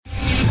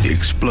The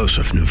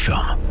explosive new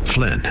film,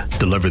 Flynn,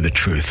 deliver the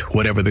truth,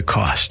 whatever the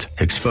cost.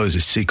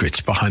 Exposes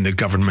secrets behind the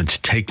government's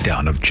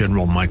takedown of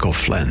General Michael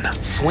Flynn.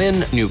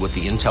 Flynn knew what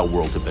the intel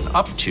world had been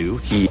up to.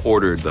 He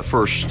ordered the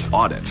first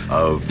audit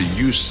of the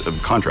use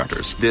of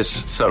contractors.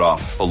 This set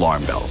off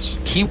alarm bells.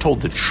 He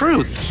told the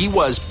truth. He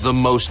was the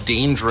most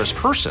dangerous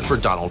person for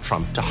Donald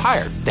Trump to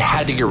hire. They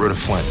had to get rid of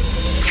Flynn.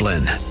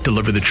 Flynn,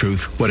 deliver the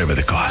truth, whatever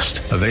the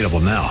cost. Available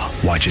now.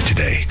 Watch it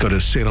today. Go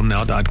to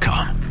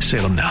salemnow.com.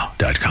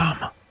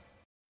 salemnow.com.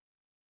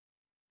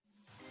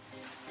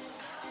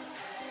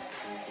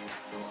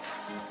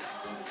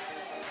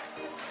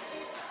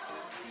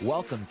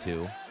 Welcome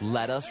to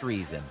Let Us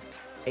Reason,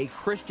 a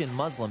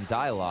Christian-Muslim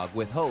dialogue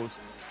with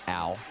host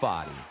Al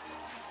Fadi.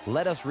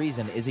 Let Us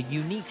Reason is a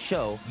unique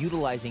show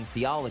utilizing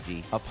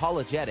theology,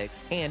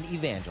 apologetics, and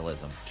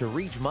evangelism to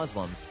reach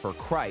Muslims for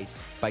Christ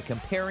by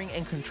comparing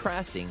and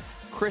contrasting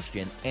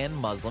Christian and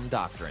Muslim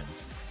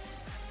doctrines.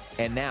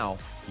 And now,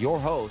 your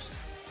host,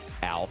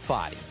 Al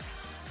Fadi.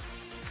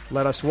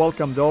 Let us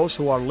welcome those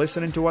who are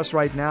listening to us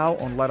right now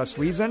on Let Us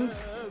Reason.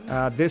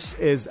 This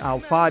is Al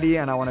Fadi,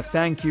 and I want to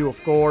thank you,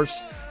 of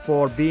course,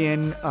 for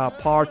being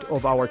part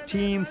of our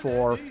team,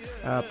 for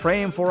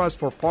praying for us,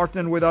 for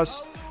partnering with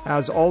us.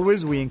 As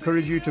always, we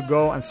encourage you to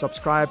go and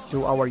subscribe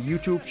to our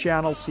YouTube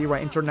channel, Sira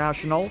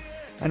International.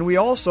 And we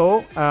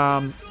also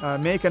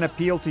make an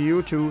appeal to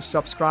you to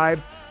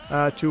subscribe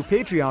to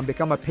Patreon,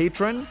 become a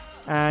patron.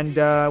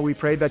 And we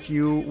pray that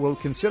you will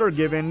consider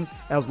giving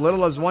as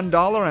little as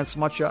 $1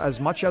 and as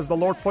much as the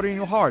Lord put in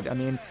your heart. I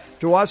mean,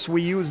 to us,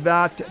 we use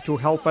that to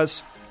help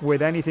us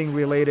with anything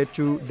related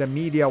to the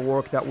media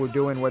work that we're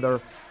doing,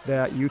 whether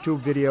the YouTube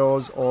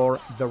videos or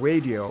the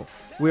radio.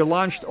 We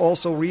launched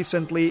also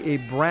recently a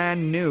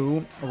brand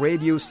new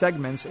radio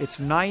segments.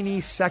 It's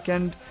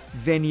 90-second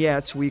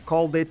vignettes. We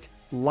called it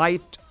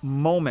Light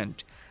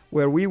Moment,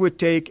 where we would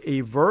take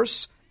a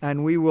verse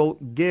and we will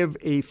give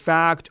a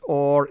fact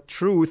or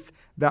truth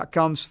that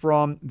comes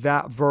from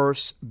that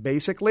verse.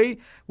 Basically,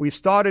 we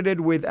started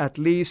it with at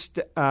least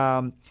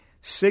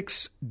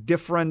 6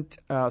 different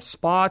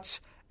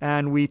spots,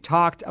 and we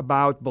talked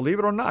about, believe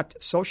it or not,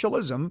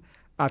 socialism,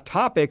 a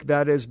topic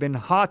that has been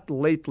hot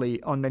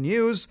lately on the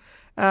news,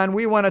 and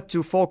we wanted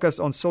to focus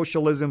on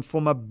socialism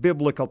from a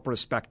biblical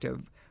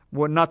perspective,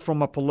 not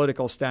from a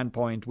political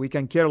standpoint. We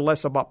can care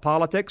less about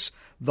politics.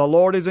 The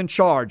Lord is in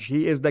charge.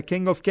 He is the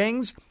King of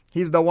Kings.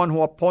 He's the one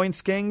who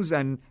appoints kings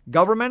and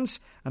governments,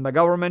 and the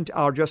government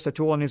are just a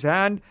tool in his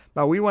hand.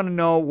 But we want to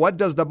know, what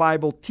does the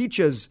Bible teach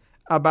us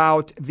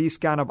about these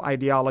kind of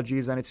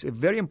ideologies, and it's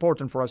very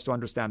important for us to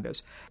understand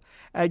this.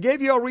 I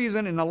gave you a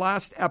reason in the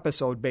last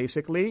episode,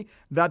 basically,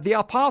 that the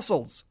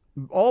apostles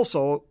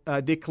also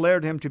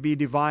declared him to be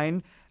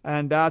divine,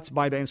 and that's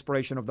by the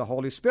inspiration of the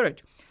Holy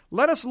Spirit.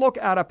 Let us look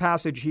at a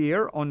passage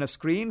here on the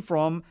screen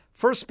from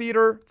 1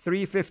 Peter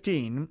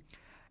 3:15.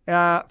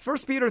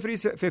 1 Peter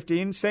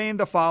 3:15 saying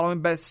the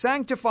following, "But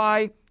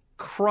sanctify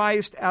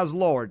Christ as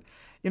Lord."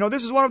 You know,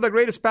 this is one of the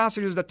greatest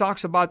passages that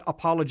talks about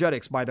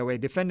apologetics, by the way,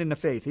 defending the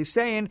faith. He's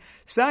saying,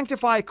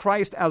 sanctify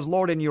Christ as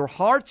Lord in your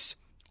hearts,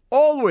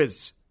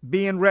 always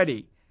being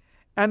ready.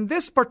 And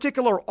this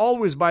particular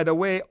always, by the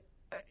way,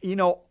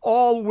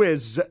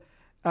 always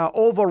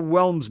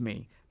overwhelms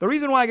me. The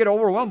reason why I get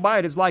overwhelmed by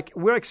it is like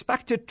we're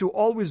expected to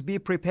always be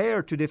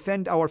prepared to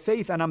defend our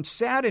faith. And I'm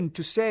saddened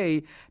to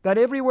say that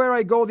everywhere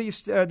I go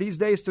these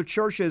days to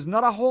churches,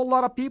 not a whole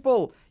lot of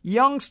people,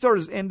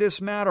 youngsters in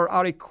this matter,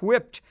 are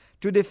equipped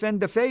to defend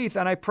the faith.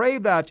 And I pray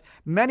that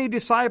many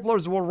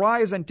disciples will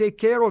rise and take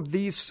care of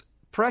these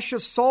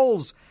precious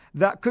souls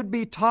that could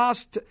be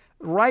tossed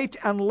right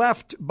and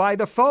left by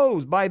the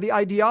foes, by the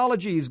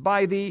ideologies,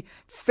 by the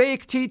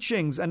fake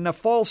teachings and the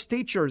false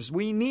teachers.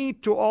 We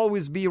need to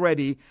always be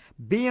ready,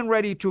 being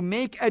ready to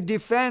make a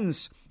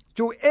defense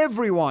to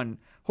everyone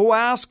who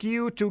asks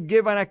you to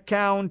give an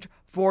account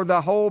for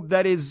the hope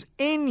that is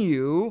in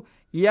you,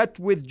 yet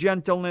with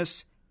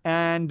gentleness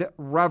and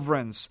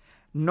reverence.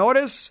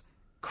 Notice,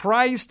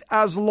 Christ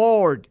as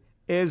Lord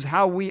is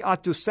how we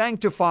ought to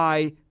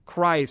sanctify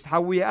Christ, how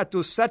we ought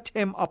to set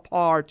him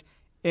apart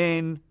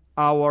in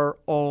our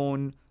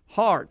own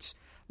hearts.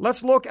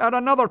 Let's look at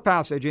another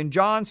passage in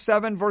John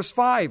 7, verse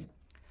 5.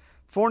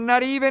 For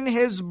not even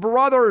his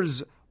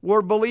brothers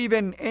were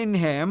believing in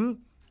him,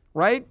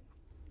 right?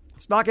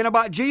 It's talking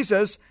about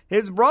Jesus.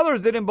 His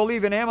brothers didn't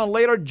believe in him, and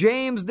later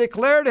James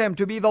declared him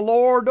to be the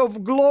Lord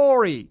of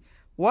glory.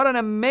 What an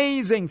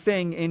amazing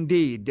thing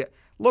indeed.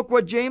 Look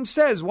what James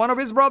says, one of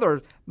his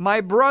brothers,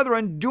 "My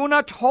brethren, do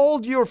not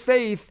hold your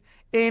faith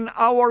in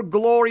our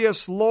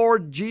glorious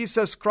Lord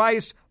Jesus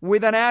Christ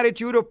with an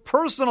attitude of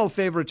personal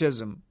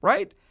favoritism,"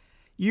 right?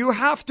 You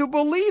have to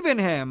believe in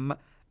him,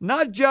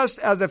 not just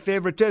as a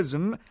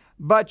favoritism,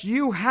 but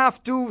you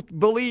have to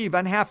believe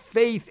and have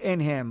faith in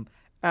him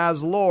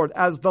as Lord,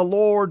 as the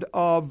Lord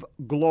of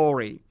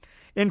glory.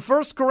 In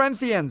 1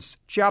 Corinthians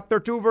chapter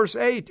 2, verse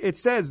 8, it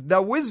says,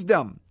 "The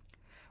wisdom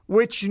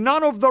which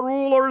none of the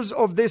rulers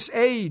of this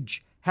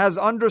age has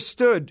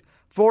understood,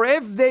 for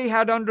if they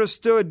had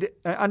understood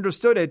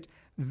it,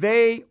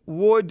 they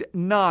would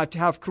not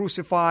have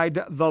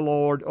crucified the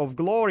Lord of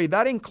glory.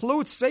 That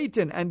includes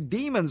Satan and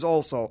demons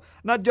also,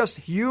 not just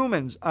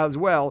humans as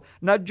well,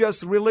 not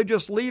just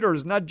religious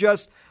leaders, not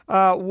just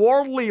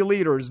worldly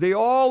leaders. They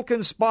all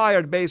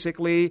conspired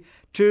basically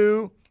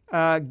to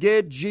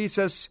get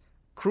Jesus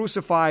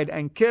crucified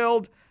and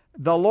killed.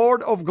 The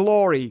Lord of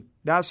glory,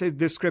 that's his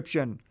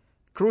description.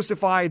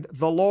 Crucified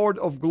the Lord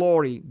of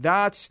glory.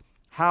 That's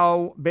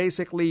how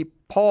basically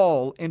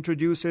Paul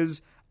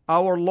introduces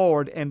our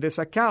Lord in this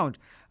account.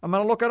 I'm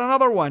going to look at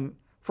another one.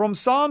 From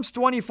Psalms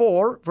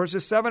 24,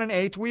 verses 7 and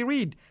 8, we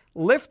read,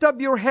 "Lift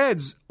up your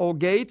heads, O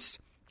gates,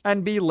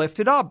 and be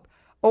lifted up,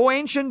 O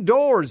ancient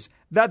doors,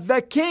 that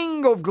the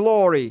King of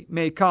glory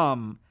may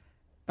come."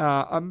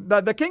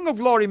 That the King of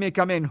glory may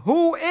come in.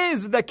 Who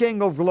is the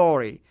King of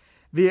glory?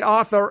 The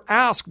author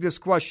asked this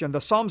question.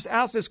 The Psalms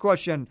asked this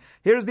question.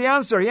 Here's the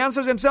answer. He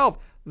answers himself.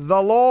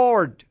 The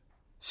Lord,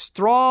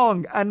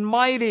 strong and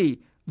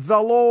mighty, the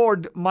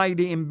Lord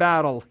mighty in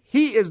battle.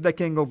 He is the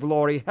King of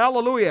glory.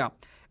 Hallelujah.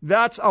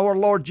 That's our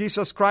Lord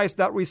Jesus Christ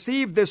that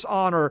received this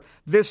honor,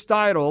 this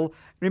title.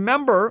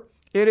 Remember,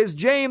 it is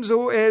James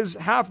who is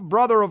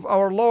half-brother of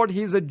our Lord.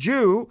 He's a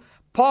Jew.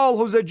 Paul,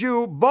 who's a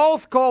Jew,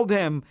 both called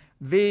him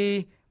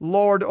the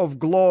Lord of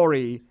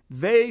glory.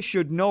 They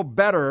should know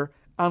better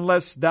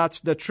unless that's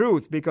the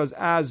truth, because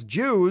as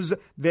Jews,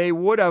 they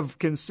would have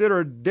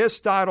considered this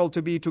title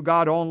to be to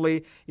God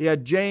only,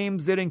 yet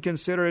James didn't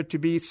consider it to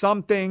be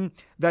something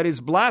that is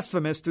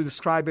blasphemous to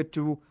describe it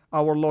to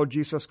our Lord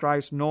Jesus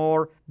Christ,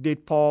 nor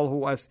did Paul,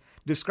 who has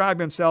described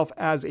himself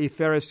as a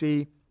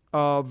Pharisee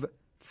of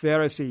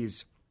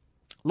Pharisees.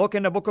 Look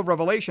in the book of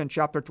Revelation,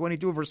 chapter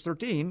 22, verse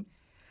 13.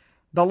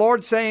 The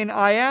Lord saying,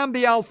 "I am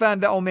the Alpha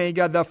and the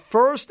Omega, the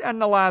first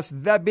and the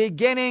last, the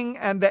beginning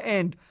and the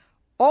end."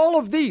 All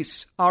of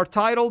these are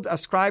titled,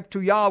 ascribed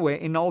to Yahweh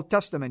in the Old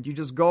Testament. You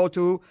just go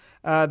to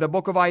the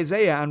book of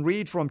Isaiah and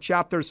read from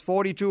chapters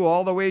 42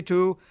 all the way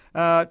to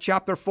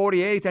chapter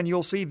 48, and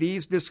you'll see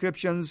these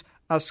descriptions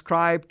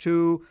ascribed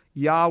to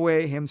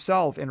Yahweh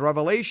himself. In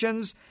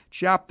Revelations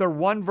chapter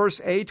 1,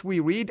 verse 8, we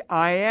read,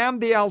 "I am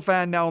the Alpha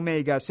and the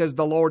Omega, says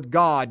the Lord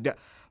God,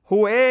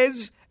 who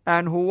is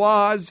and who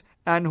was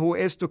and who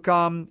is to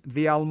come,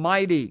 the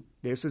Almighty."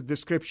 This is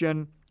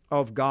description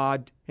of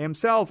God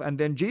himself. And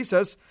then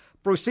Jesus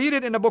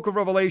proceeded in the book of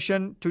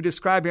Revelation to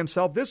describe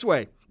himself this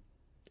way.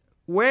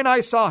 When I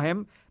saw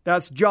him,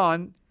 that's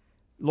John,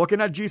 looking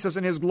at Jesus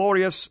in his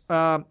glorious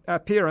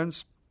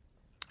appearance,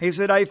 he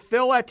said, "I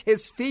fell at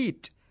his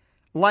feet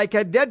like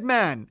a dead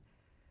man.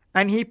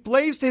 And he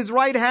placed his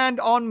right hand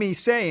on me,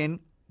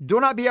 saying,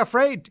 'Do not be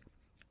afraid.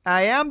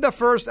 I am the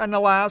first and the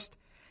last,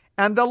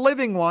 and the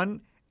living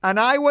one, and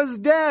I was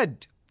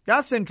dead.'"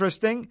 That's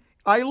interesting.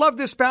 I love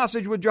this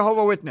passage with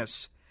Jehovah's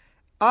Witness.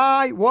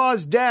 "I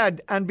was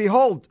dead, and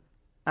behold,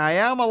 I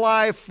am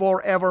alive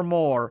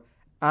forevermore,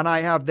 and I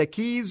have the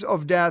keys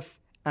of death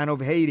and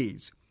of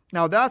Hades."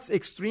 Now that's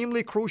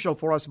extremely crucial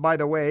for us, by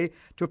the way,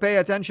 to pay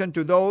attention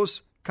to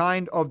those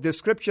kind of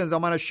descriptions. I'm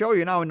going to show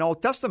you now in the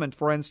Old Testament,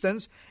 for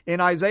instance, in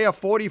Isaiah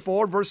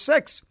 44, verse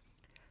 6.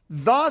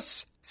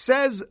 "Thus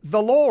says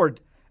the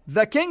Lord,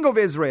 the King of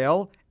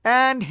Israel,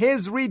 and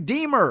his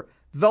Redeemer,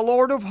 the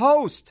Lord of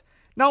hosts."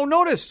 Now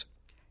notice,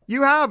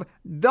 you have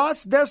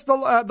thus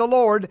the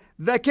Lord,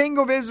 the King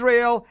of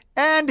Israel,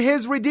 and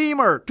his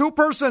Redeemer. Two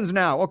persons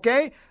now,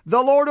 okay?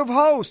 The Lord of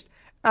hosts.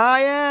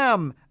 "I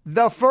am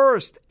the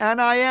first and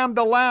I am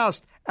the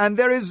last, and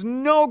there is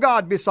no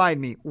God beside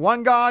me."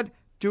 One God,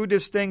 two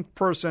distinct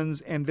persons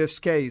in this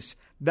case.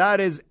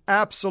 That is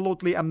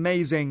absolutely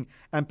amazing.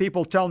 And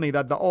people tell me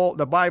that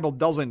the Bible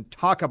doesn't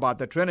talk about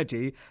the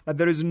Trinity, that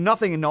there is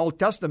nothing in the Old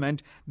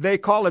Testament. They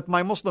call it,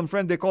 my Muslim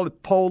friend, they call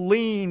it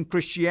Pauline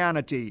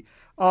Christianity.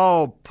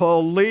 Oh,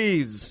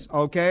 please,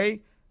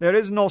 okay? There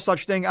is no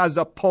such thing as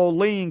a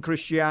Pauline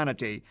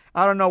Christianity.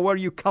 I don't know where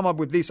you come up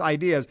with these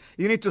ideas.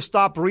 You need to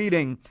stop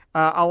reading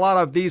a lot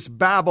of these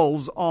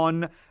babbles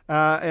on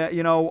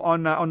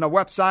the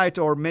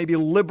website, or maybe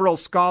liberal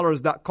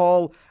scholars that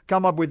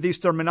come up with these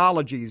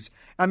terminologies.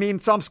 I mean,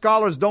 some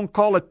scholars don't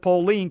call it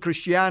Pauline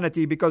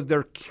Christianity because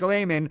they're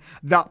claiming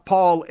that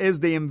Paul is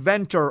the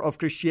inventor of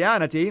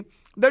Christianity.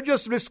 They're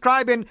just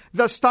describing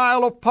the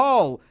style of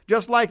Paul,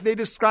 just like they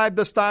describe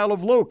the style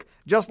of Luke,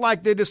 just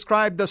like they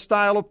describe the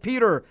style of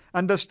Peter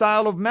and the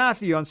style of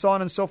Matthew, and so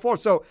on and so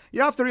forth. So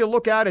you have to really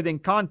look at it in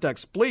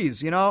context,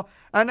 please, And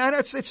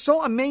it's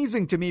so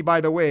amazing to me,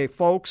 by the way,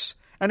 folks.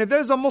 And if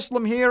there's a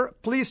Muslim here,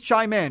 please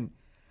chime in.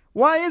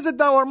 Why is it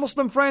that our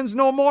Muslim friends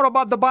know more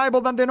about the Bible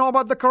than they know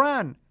about the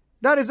Quran?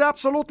 That is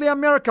absolutely a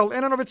miracle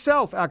in and of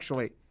itself,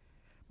 actually.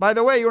 By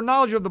the way, your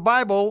knowledge of the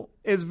Bible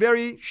is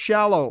very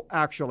shallow,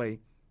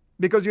 actually,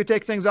 because you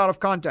take things out of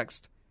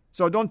context.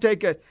 So don't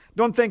think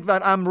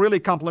that I'm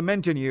really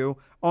complimenting you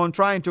on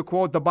trying to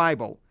quote the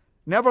Bible.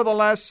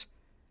 Nevertheless,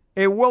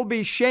 it will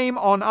be shame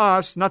on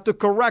us not to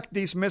correct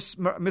these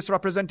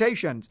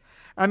misrepresentations.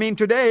 I mean,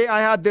 today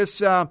I had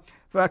this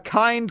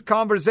kind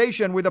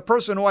conversation with a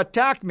person who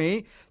attacked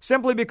me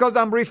simply because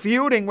I'm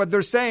refuting what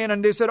they're saying,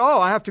 and they said, "Oh,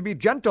 I have to be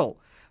gentle.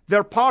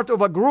 They're part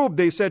of a group,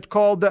 they said,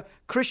 called the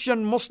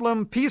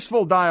Christian-Muslim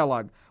Peaceful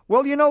Dialogue.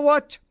 Well, you know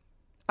what?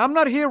 I'm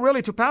not here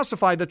really to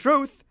pacify the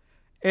truth.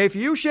 If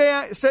you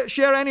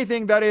share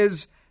anything that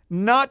is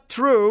not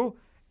true,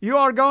 you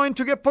are going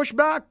to get pushed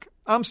back.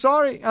 I'm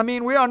sorry. I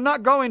mean, we are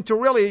not going to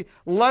really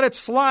let it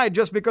slide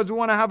just because we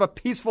want to have a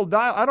peaceful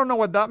dialogue. I don't know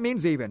what that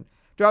means even,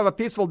 to have a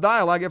peaceful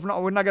dialogue. If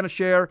not, we're not going to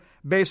share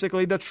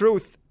basically the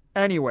truth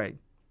anyway.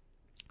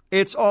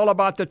 It's all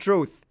about the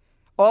truth.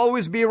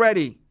 Always be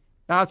ready.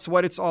 That's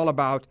what it's all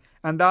about,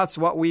 and that's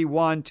what we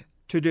want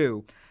to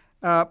do.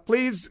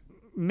 Please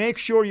make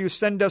sure you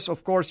send us,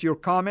 of course, your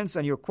comments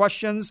and your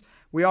questions.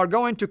 We are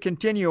going to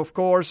continue, of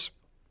course.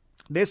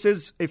 This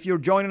is, if you're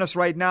joining us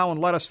right now on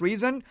Let Us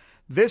Reason,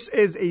 this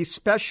is a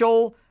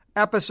special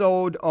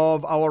episode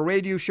of our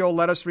radio show,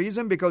 Let Us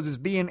Reason, because it's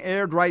being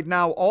aired right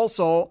now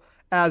also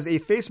as a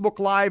Facebook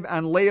Live,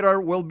 and later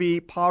will be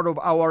part of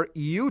our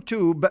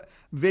YouTube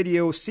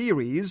video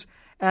series.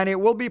 And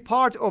it will be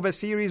part of a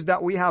series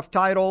that we have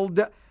titled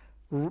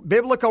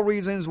Biblical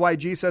Reasons Why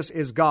Jesus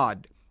is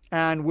God.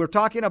 And we're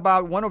talking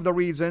about one of the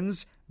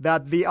reasons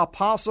that the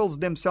apostles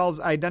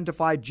themselves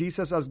identified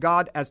Jesus as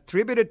God, as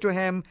attributed to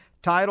him,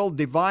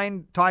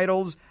 divine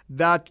titles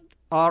that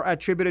are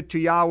attributed to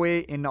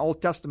Yahweh in the Old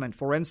Testament.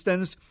 For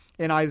instance,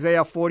 in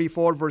Isaiah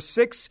 44 verse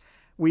 6,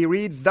 we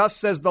read, "Thus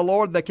says the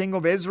Lord, the King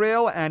of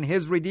Israel and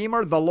his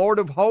Redeemer, the Lord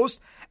of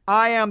hosts,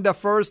 I am the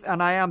first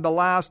and I am the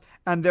last,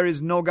 and there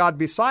is no God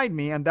beside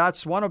me." And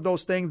that's one of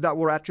those things that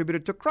were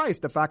attributed to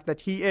Christ, the fact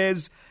that he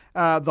is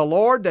the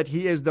Lord, that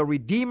he is the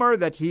Redeemer,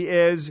 that he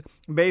is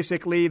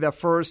basically the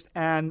first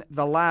and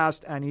the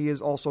last, and he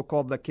is also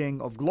called the King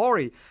of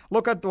Glory.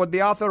 Look at what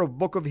the author of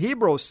Book of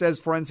Hebrews says,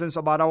 for instance,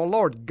 about our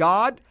Lord.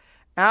 God,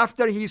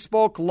 after he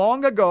spoke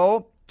long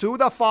ago to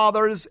the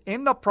fathers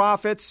in the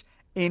prophets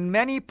in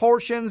many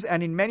portions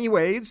and in many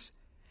ways,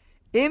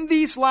 in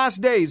these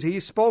last days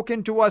he's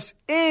spoken to us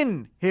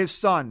in his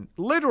Son,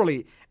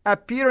 literally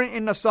appearing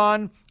in the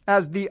Son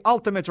as the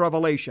ultimate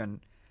revelation,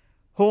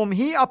 whom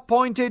he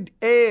appointed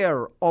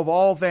heir of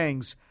all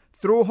things,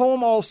 through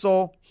whom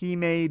also he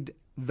made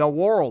the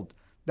world.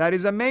 That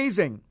is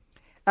amazing.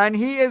 And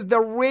he is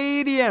the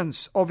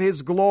radiance of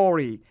his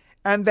glory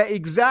and the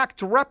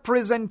exact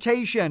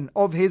representation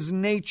of his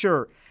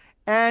nature,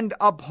 and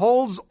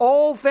upholds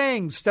all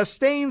things,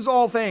 sustains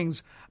all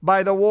things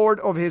by the word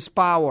of his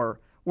power.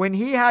 When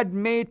he had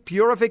made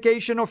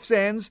purification of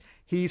sins,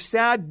 he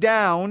sat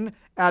down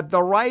at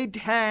the right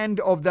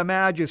hand of the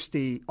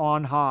Majesty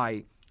on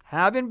high,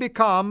 having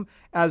become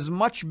as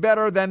much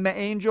better than the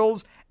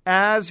angels,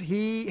 as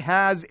he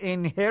has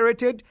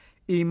inherited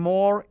a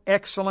more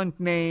excellent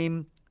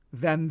name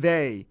than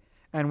they.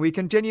 And we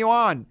continue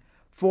on.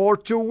 For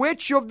to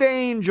which of the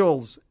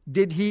angels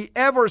did he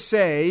ever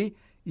say,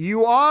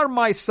 "You are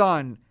my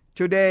son,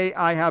 today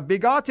I have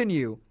begotten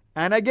you"?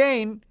 And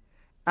again,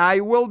 "I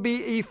will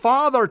be a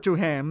father to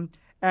him,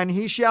 and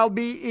he shall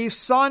be a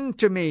son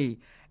to me.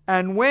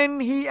 And when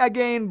he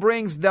again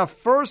brings the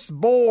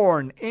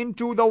firstborn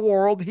into the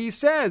world, he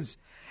says,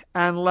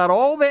 and let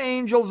all the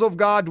angels of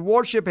God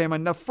worship him."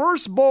 And the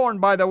firstborn,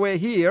 by the way,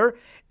 here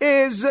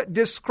is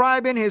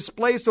describing his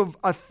place of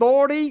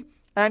authority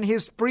and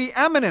his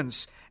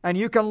preeminence. And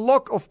you can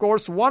look, of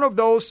course, one of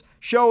those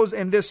shows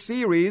in this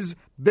series,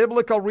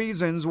 Biblical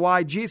Reasons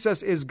Why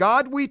Jesus is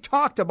God. We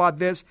talked about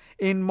this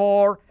in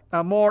more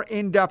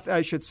in-depth,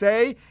 I should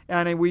say.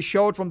 And we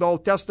showed from the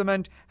Old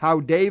Testament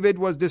how David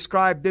was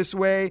described this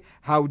way,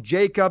 how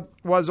Jacob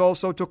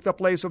also took the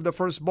place of the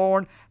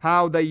firstborn,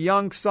 how the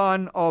young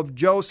son of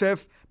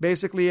Joseph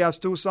basically has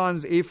two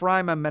sons,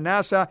 Ephraim and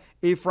Manasseh.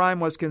 Ephraim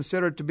was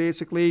considered to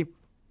basically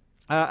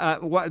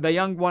the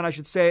young one, I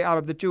should say, out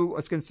of the two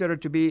was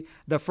considered to be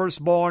the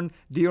firstborn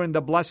during the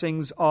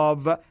blessings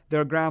of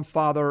their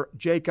grandfather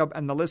Jacob,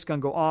 and the list can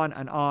go on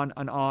and on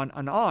and on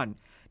and on.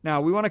 Now,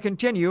 we want to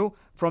continue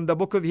from the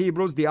book of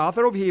Hebrews, the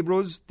author of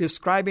Hebrews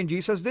describing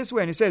Jesus this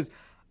way, and he says,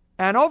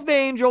 "And of the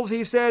angels,"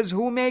 he says,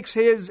 "who makes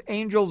his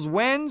angels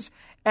winds,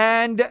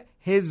 and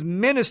his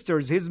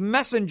ministers, his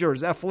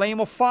messengers, a flame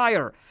of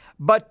fire.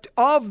 But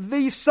of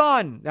the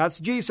Son," that's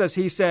Jesus,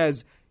 he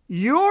says,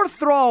 "your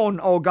throne,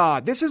 O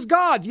God." This is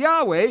God,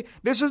 Yahweh.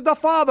 This is the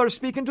Father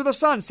speaking to the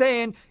Son,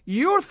 saying,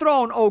 "Your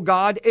throne, O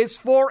God, is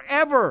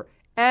forever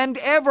and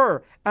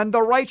ever, and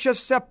the righteous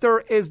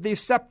scepter is the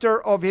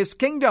scepter of his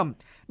kingdom."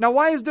 Now,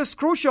 why is this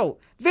crucial?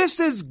 This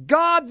is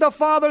God the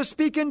Father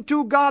speaking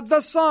to God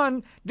the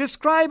Son,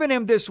 describing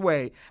him this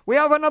way. We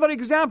have another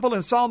example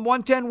in Psalm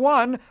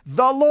 110:1.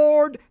 "The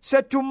Lord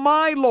said to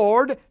my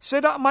Lord,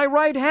 sit at my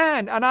right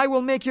hand, and I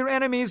will make your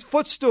enemies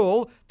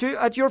footstool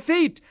at your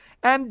feet."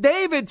 And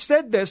David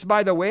said this,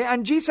 by the way,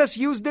 and Jesus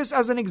used this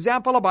as an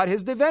example about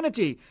his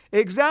divinity.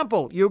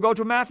 Example, you go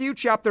to Matthew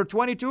chapter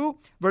 22,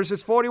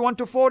 verses 41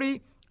 to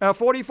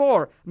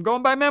 44. I'm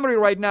going by memory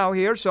right now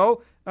here,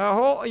 so wait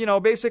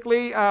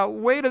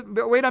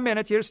a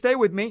minute here, stay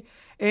with me.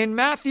 In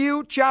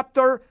Matthew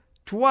chapter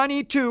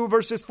 22,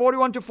 verses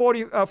 41 to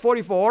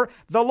 44.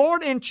 The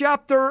Lord in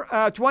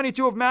chapter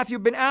 22 of Matthew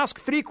been asked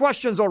 3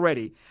 questions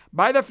already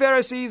by the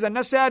Pharisees and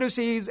the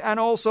Sadducees and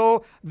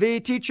also the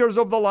teachers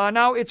of the law.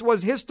 Now it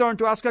was his turn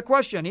to ask a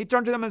question. He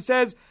turned to them and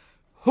says,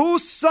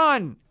 whose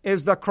son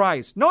is the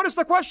Christ? Notice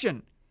the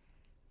question.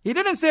 He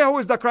didn't say who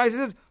is the Christ.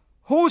 He says,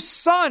 whose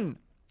son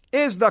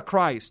is the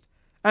Christ?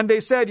 And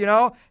they said,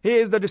 he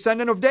is the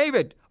descendant of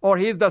David, or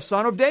he is the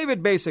son of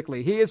David,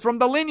 basically. He is from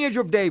the lineage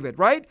of David,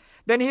 right?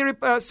 Then he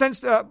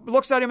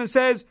looks at him and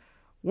says,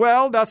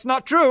 well, that's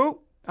not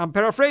true. I'm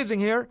paraphrasing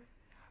here.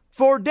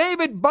 For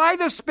David, by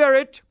the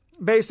Spirit,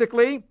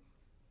 basically,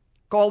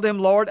 called him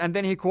Lord. And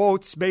then he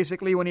quotes,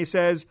 basically, when he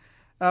says,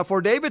 for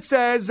David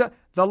says,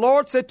 the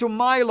Lord said to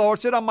my Lord,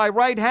 sit on my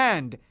right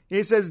hand.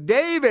 He says,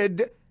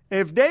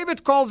 if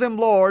David calls him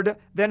Lord,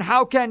 then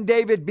how can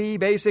David be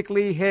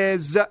basically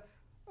his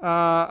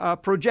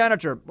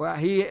progenitor,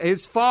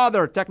 his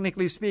father,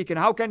 technically speaking?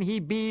 How can he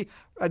be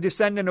a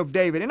descendant of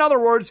David? In other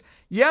words,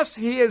 yes,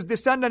 he is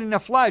descendant in the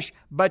flesh,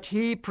 but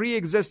he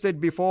pre-existed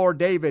before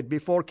David,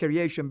 before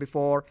creation,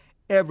 before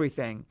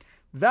everything.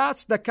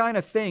 That's the kind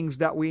of things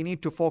that we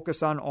need to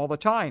focus on all the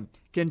time.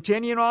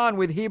 Continuing on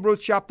with Hebrews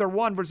chapter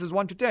 1, verses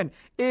 1 to 10.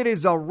 It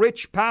is a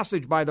rich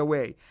passage, by the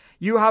way.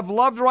 You have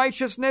loved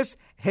righteousness,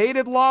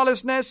 hated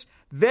lawlessness.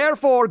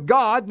 Therefore,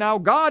 God, now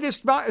God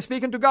is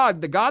speaking to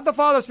God. God the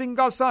Father speaking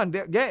to God's Son.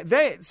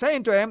 They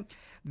saying to him,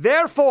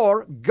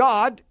 therefore,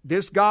 God,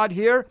 this God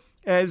here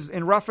is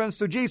in reference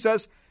to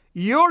Jesus,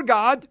 your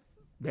God,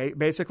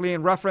 basically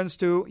in reference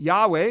to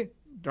Yahweh,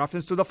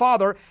 reference to the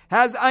Father,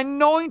 has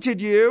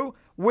anointed you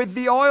with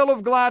the oil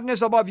of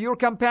gladness above your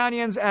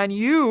companions, and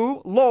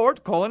you,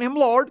 Lord, calling him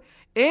Lord,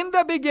 in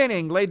the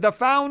beginning laid the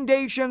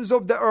foundations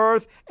of the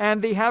earth,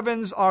 and the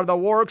heavens are the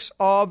works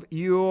of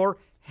your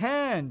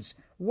hands.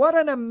 What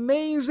an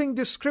amazing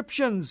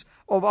descriptions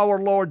of our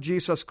Lord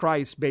Jesus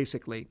Christ,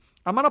 basically.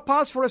 I'm going to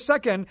pause for a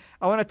second.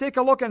 I want to take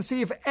a look and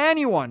see if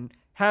anyone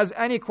has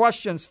any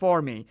questions for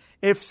me.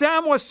 If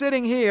Sam was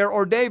sitting here,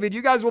 or David,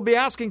 you guys will be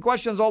asking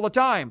questions all the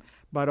time.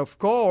 But of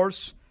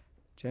course,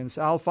 since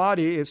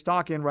Al-Fadi is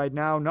talking right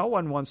now, no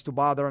one wants to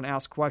bother and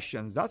ask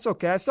questions. That's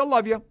okay. I still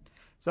love you.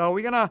 So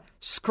we're going to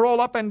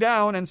scroll up and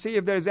down and see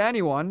if there's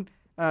anyone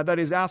that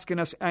is asking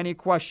us any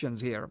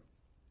questions here.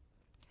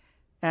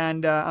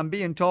 And I'm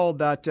being told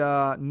that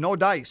no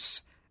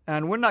dice,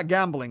 and we're not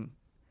gambling.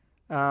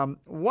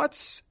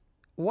 What's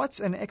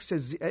an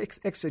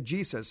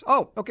exegesis?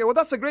 Oh, okay. Well,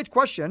 that's a great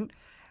question.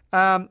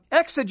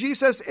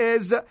 Exegesis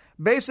is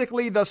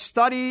basically the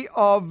study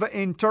of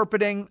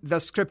interpreting the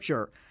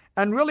Scripture.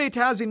 And really it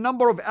has a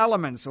number of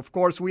elements. Of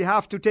course, we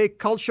have to take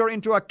culture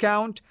into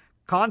account,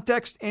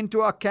 context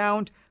into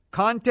account,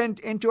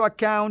 content into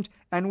account,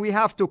 and we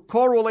have to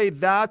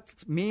correlate that,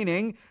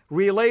 meaning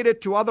relate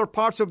it to other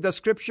parts of the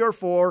Scripture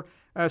for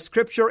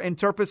Scripture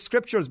interprets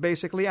Scriptures,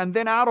 basically. And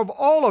then out of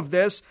all of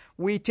this,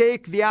 we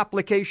take the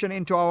application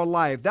into our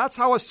life. That's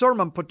how a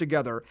sermon put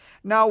together.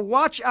 Now,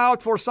 watch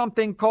out for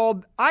something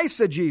called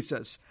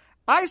eisegesis.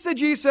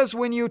 Eisegesis,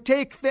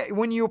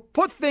 when you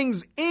put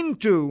things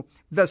into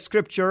the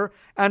Scripture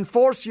and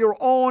force your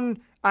own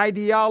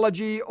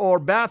ideology or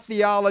bad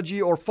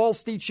theology or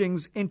false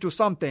teachings into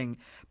something.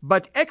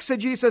 But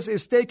exegesis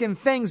is taking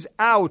things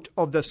out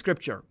of the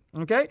Scripture.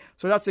 Okay?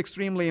 So that's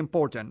extremely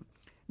important.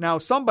 Now,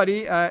 somebody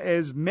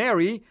is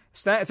Mary.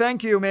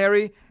 Thank you,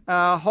 Mary.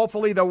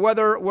 Hopefully the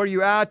weather where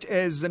you at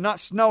is not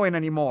snowing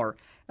anymore.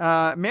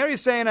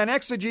 Mary's saying an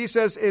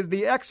exegesis is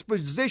the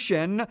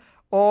exposition,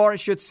 or I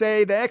should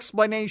say the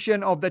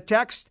explanation of the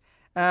text.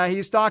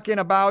 He's talking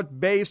about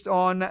based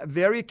on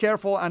very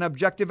careful and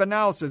objective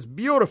analysis.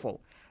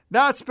 Beautiful.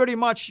 That's pretty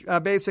much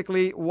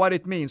basically what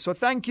it means. So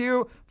thank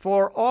you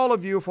for all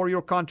of you for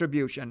your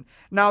contribution.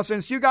 Now,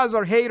 since you guys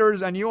are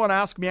haters and you want to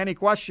ask me any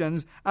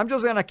questions, I'm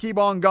just going to keep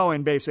on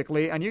going,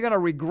 basically. And you're going to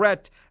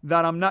regret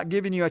that I'm not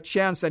giving you a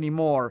chance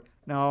anymore.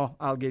 No,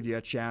 I'll give you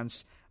a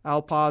chance.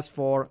 I'll pause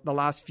for the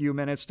last few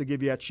minutes to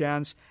give you a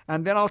chance.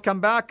 And then I'll come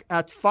back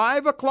at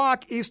 5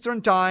 o'clock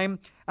Eastern Time.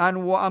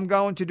 And I'm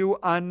going to do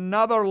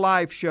another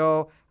live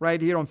show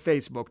right here on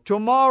Facebook.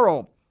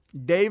 Tomorrow,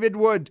 David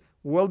Wood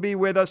will be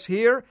with us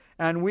here,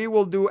 and we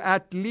will do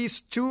at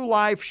least 2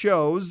 live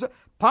shows.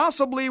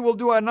 Possibly we'll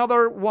do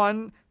another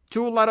one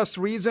to Let Us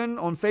Reason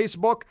on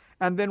Facebook,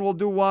 and then we'll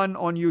do one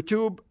on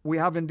YouTube. We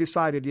haven't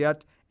decided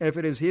yet if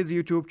it is his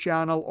YouTube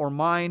channel or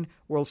mine.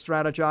 We'll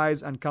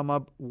strategize and come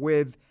up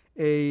with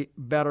a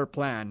better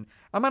plan.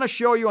 I'm going to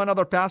show you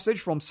another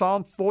passage from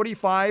Psalm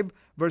 45,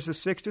 verses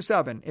 6 to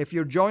 7. If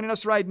you're joining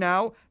us right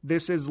now,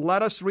 this is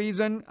Let Us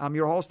Reason. I'm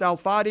your host,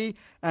 Al-Fadi,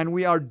 and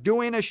we are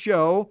doing a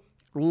show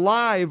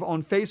live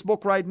on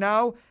Facebook right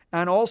now,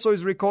 and also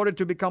is recorded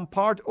to become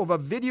part of a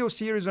video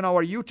series on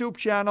our YouTube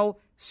channel,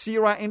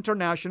 Sira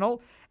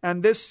International.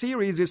 And this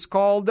series is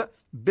called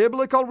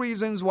Biblical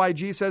Reasons Why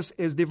Jesus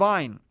is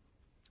Divine,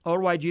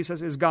 or Why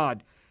Jesus is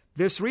God.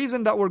 This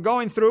reason that we're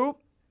going through,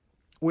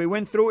 we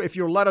went through, if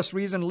you're Let Us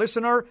Reason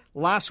listener,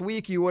 last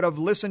week you would have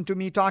listened to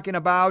me talking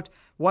about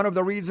one of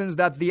the reasons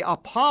that the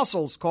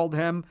apostles call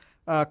him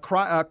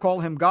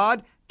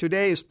God.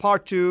 today is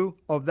part 2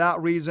 of that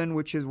reason,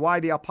 which is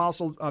why the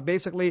apostles,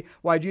 basically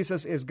why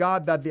Jesus is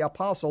God, that the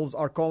apostles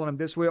are calling him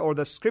this way, or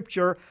the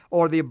scripture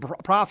or the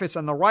prophets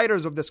and the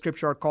writers of the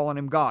scripture are calling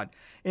him God.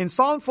 In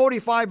Psalm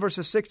 45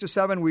 verses 6 to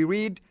 7, we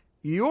read,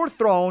 "Your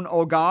throne,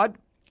 O God,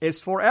 is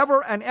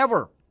forever and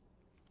ever.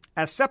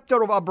 A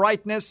scepter of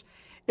uprightness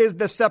is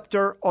the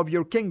scepter of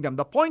your kingdom."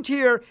 The point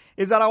here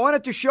is that I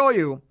wanted to show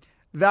you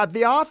that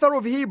the author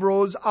of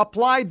Hebrews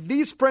applied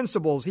these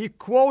principles. He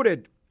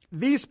quoted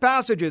these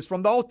passages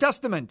from the Old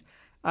Testament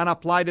and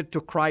applied it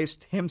to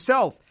Christ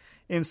himself.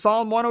 In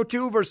Psalm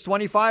 102 verse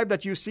 25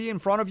 that you see in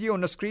front of you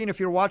on the screen if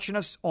you're watching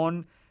us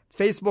on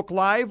Facebook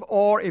Live,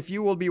 or if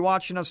you will be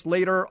watching us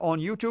later on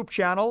YouTube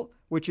channel,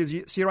 which is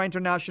Sira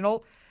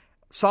International,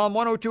 Psalm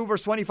 102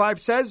 verse 25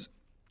 says,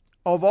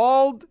 "Of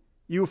old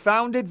you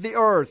founded the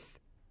earth,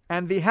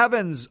 and the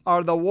heavens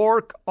are the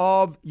work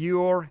of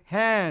your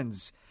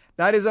hands."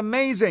 That is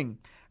amazing,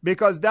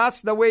 because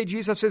that's the way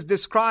Jesus is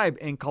described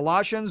in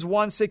Colossians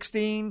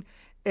 1:16,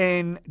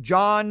 in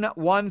John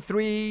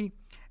 1:3,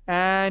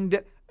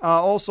 and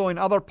also in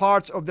other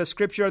parts of the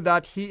scripture,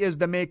 that he is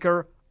the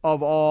maker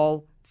of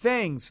all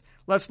things.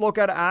 Let's look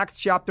at Acts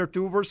chapter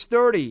 2 verse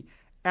 30.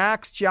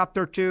 Acts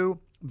chapter 2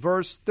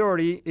 verse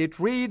 30, it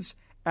reads,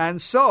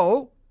 "And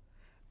so,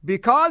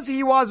 because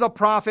he was a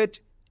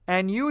prophet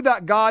and knew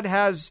that God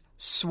has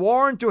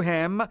sworn to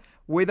him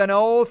with an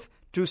oath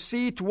to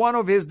seat one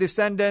of his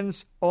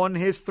descendants on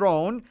his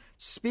throne,"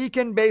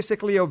 speaking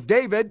basically of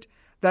David,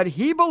 that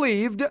he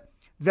believed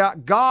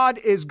that God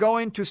is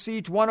going to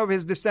seat one of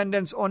his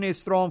descendants on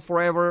his throne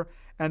forever,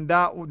 and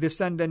that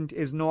descendant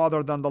is no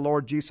other than the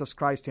Lord Jesus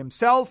Christ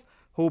himself,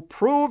 who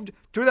proved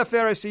to the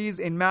Pharisees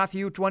in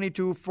Matthew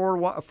 22,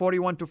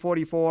 41 to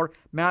 44,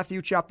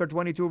 Matthew chapter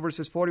 22,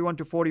 verses 41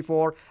 to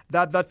 44,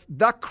 that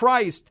the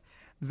Christ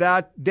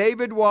that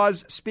David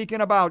was speaking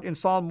about in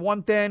Psalm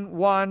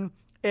 110:1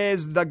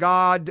 is the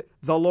God,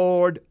 the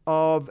Lord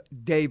of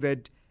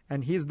David,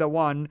 and he's the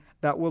one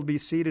that will be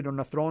seated on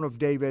the throne of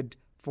David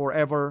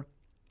forever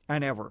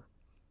and ever.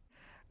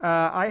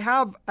 I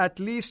have at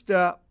least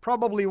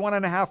probably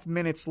 1.5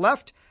 minutes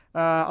left.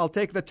 I'll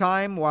take the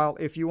time, while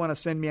if you want to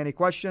send me any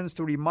questions,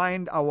 to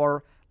remind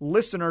our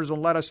listeners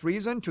on Let Us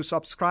Reason to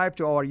subscribe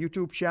to our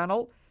YouTube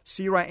channel,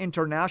 Sira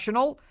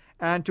International,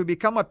 and to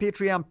become a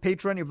Patreon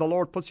patron if the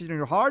Lord puts it in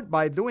your heart.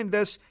 By doing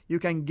this, you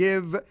can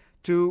give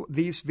to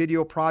these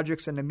video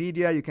projects and the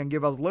media. You can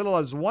give as little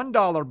as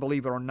 $1,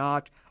 believe it or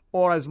not,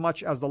 or as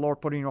much as the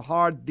Lord put in your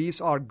heart. These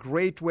are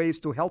great ways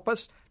to help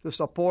us, to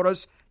support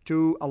us,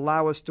 to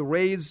allow us to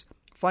raise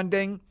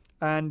funding,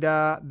 and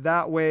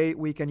that way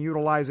we can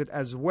utilize it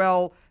as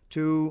well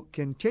to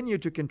continue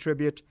to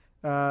contribute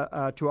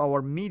to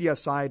our media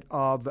side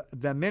of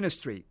the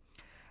ministry.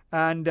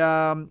 And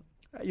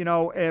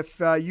if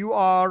you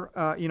are,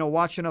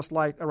 watching us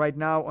like right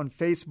now on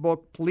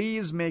Facebook,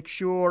 please make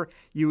sure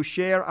you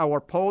share our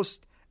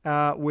post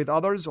with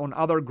others on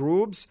other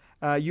groups.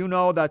 You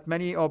know that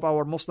many of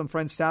our Muslim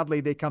friends, sadly,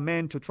 they come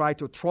in to try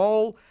to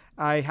troll.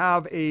 I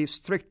have a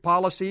strict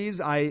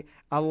policies. I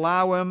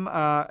allow them,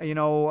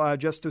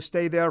 just to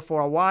stay there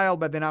for a while,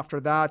 but then after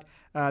that,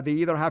 they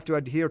either have to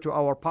adhere to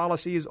our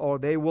policies or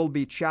they will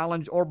be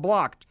challenged or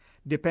blocked,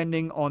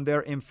 depending on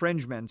their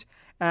infringement.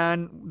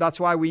 And that's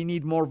why we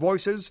need more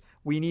voices.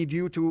 We need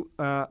you to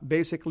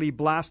basically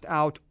blast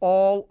out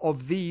all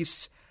of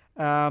these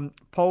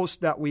posts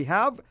that we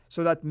have,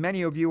 so that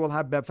many of you will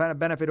have the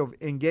benefit of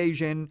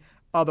engaging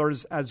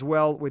others as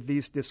well with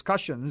these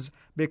discussions,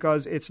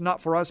 because it's not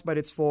for us, but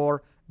it's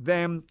for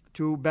them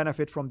to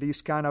benefit from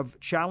these kind of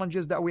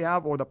challenges that we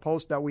have, or the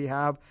posts that we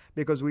have,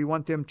 because we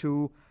want them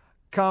to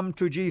come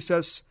to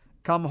Jesus,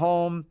 come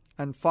home,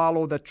 and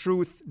follow the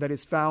truth that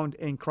is found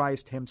in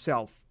Christ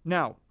himself.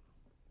 Now,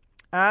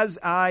 as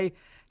I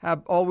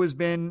have always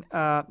been,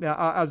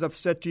 as I've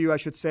said to you, I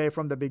should say,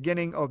 from the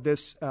beginning of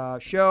this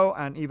show,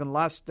 and even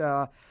last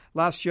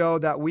show,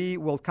 that we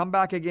will come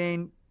back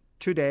again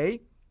today,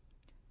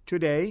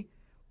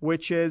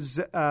 which is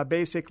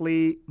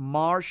basically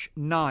March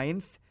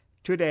 9th,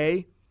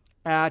 today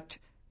at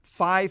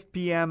 5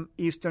 p.m.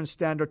 Eastern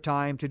Standard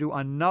Time, to do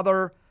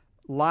another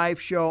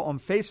live show on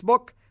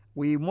Facebook.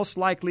 We most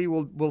likely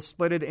will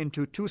split it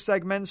into 2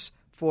 segments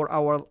for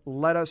our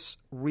Let Us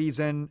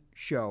Reason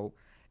show.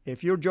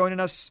 If you're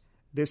joining us,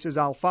 this is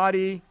Al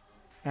Fadi,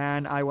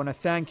 and I want to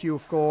thank you,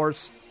 of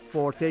course,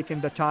 for taking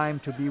the time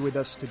to be with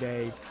us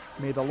today.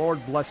 May the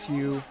Lord bless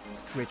you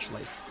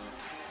richly.